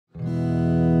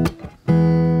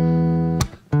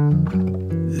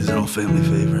family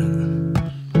favorite.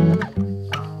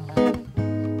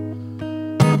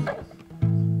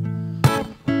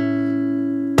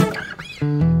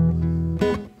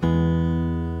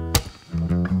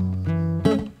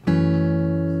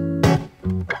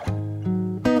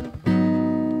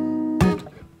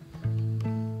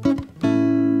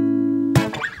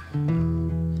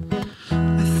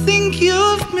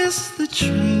 You've missed the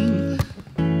train.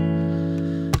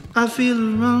 I feel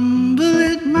a rumble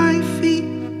at my feet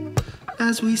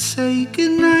as we say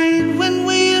goodnight when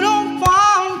we don't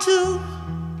want to.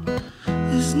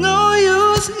 There's no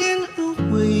use in a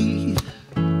wait.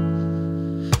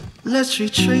 Let's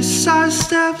retrace our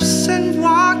steps and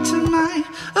walk to my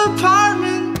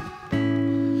apartment.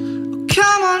 Oh,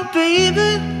 come on,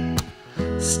 baby,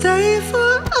 stay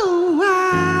for a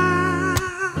while.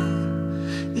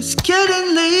 It's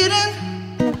getting late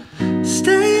and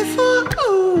stay for a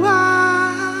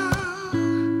while.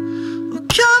 Well,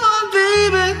 come on,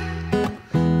 baby,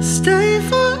 stay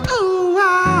for a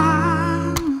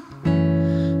while.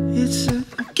 It's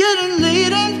getting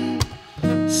late and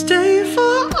stay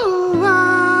for a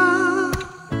while.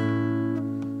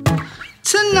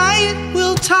 Tonight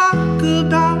we'll talk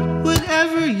about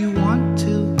whatever you want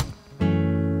to.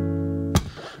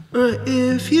 Or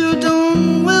if you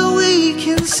don't, well, we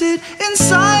can sit in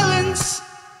silence.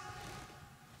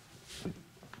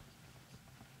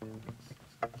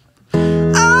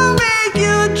 I'll make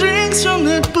you drinks from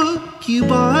that book you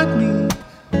bought me.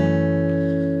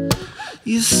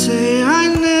 You say I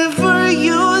never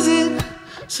use it,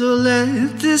 so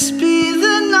let this be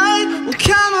the night. Well,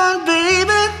 come on,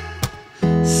 baby,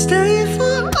 stay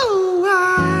for a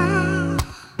while.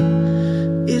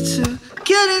 It's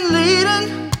getting late and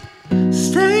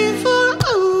stay for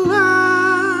a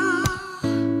while.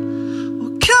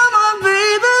 Well, come on,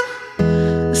 baby,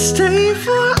 stay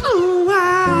for a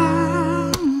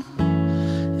while.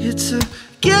 It's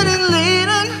getting late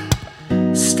and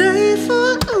stay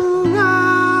for a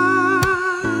while.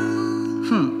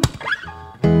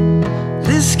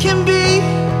 This can be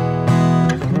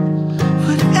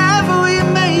whatever we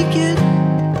make it.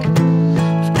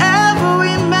 If ever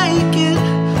we make it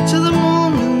to the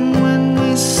moment when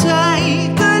we say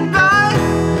goodbye,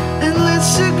 and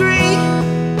let's agree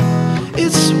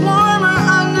it's warmer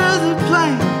under the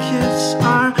blankets,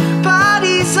 our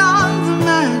bodies on the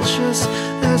mattress.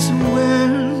 That's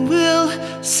where we'll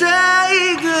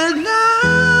say goodnight.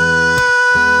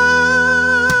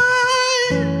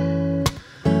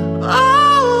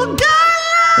 Oh,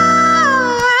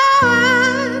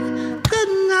 goodnight,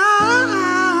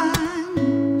 goodnight.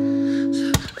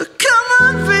 So, come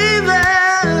on, baby,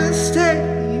 stay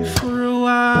for a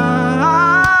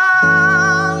while.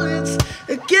 It's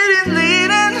getting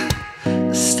late and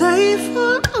stay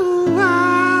for a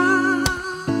while.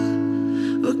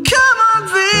 Oh, come on,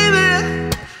 baby,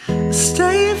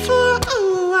 stay for a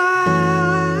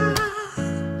while.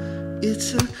 It's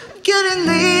getting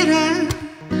late and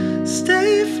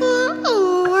stay for a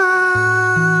while.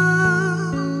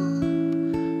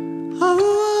 Oh.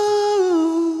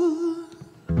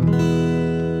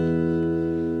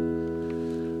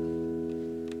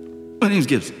 My name's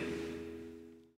Gibbz.